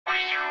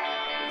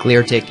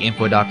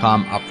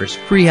ClearTechInfo.com offers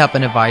free help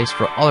and advice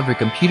for all of your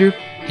computer,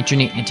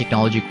 internet, and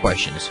technology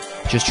questions.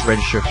 Just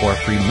register for a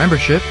free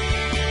membership,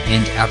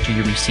 and after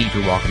you receive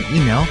your welcome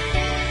email,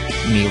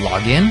 you may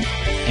log in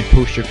and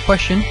post your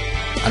question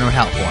on our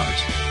help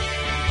forums.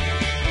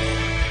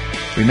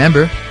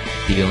 Remember,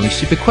 the only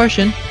stupid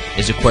question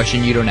is a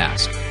question you don't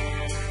ask.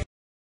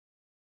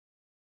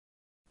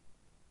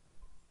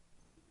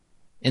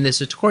 In this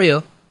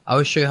tutorial, I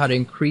will show you how to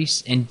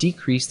increase and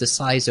decrease the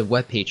size of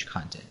web page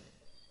content.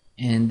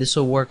 And this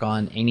will work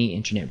on any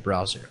internet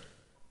browser.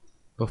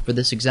 But for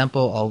this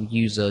example, I'll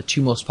use the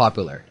two most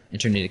popular,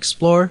 Internet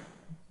Explorer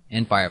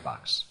and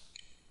Firefox.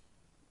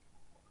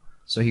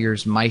 So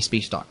here's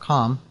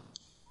myspace.com.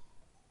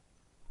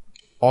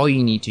 All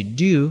you need to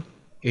do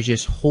is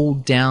just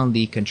hold down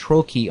the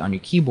control key on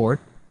your keyboard.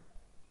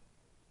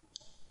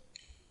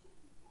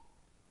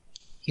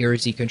 Here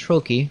is the control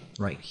key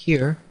right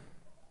here.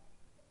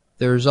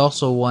 There's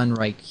also one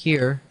right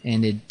here,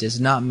 and it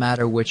does not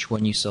matter which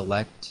one you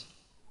select.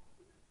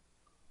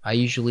 I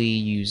usually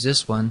use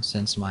this one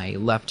since my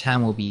left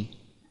hand will be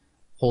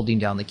holding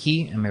down the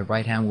key and my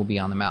right hand will be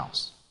on the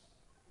mouse.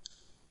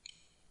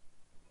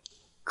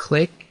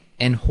 Click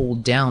and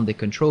hold down the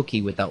control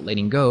key without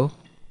letting go.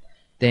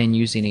 Then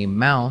using a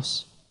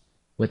mouse,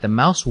 with the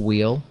mouse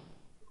wheel,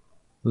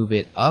 move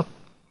it up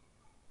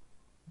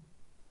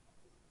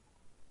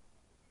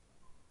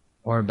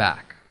or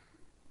back.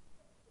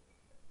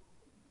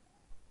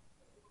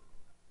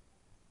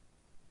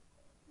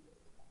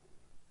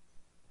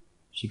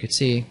 As you can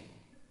see,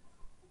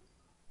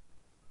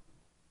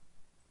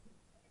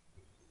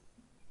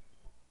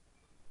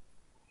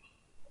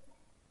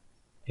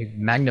 it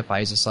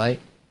magnifies the site,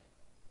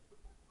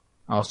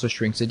 also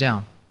shrinks it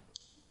down.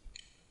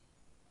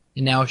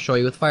 And now I'll show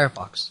you with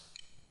Firefox.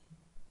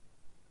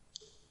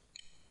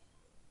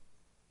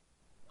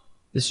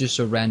 This is just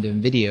a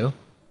random video.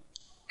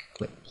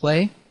 Click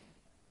play,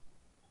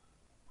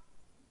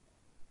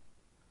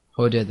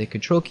 hold down the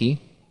control key,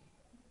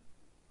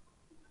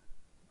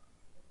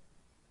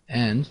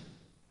 and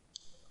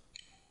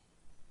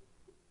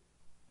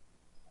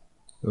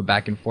go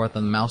back and forth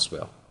on the mouse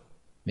wheel.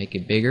 Make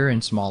it bigger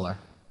and smaller.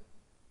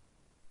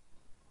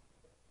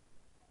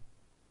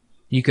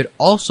 You could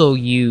also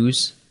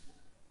use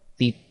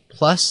the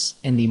plus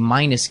and the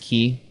minus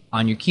key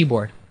on your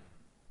keyboard,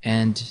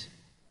 and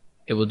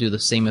it will do the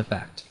same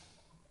effect.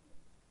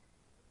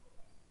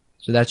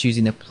 So that's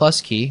using the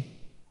plus key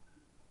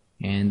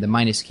and the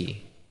minus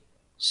key.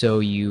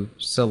 So you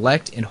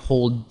select and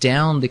hold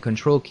down the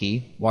control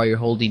key while you're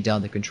holding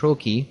down the control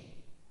key.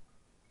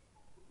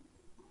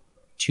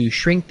 To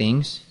shrink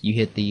things, you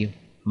hit the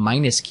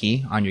minus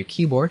key on your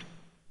keyboard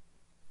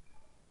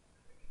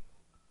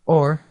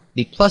or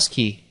the plus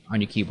key on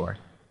your keyboard.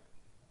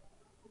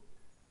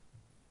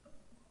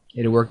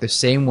 It'll work the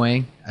same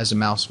way as a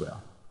mouse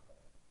wheel.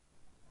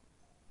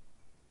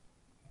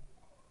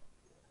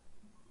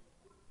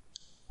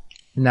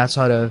 And that's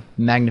how to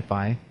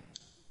magnify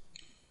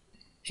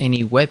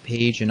any web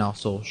page and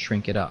also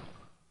shrink it up.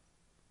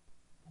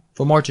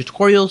 For more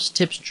tutorials,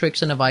 tips,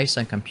 tricks, and advice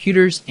on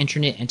computers,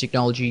 internet, and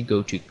technology,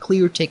 go to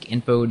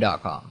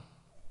ClearTechInfo.com.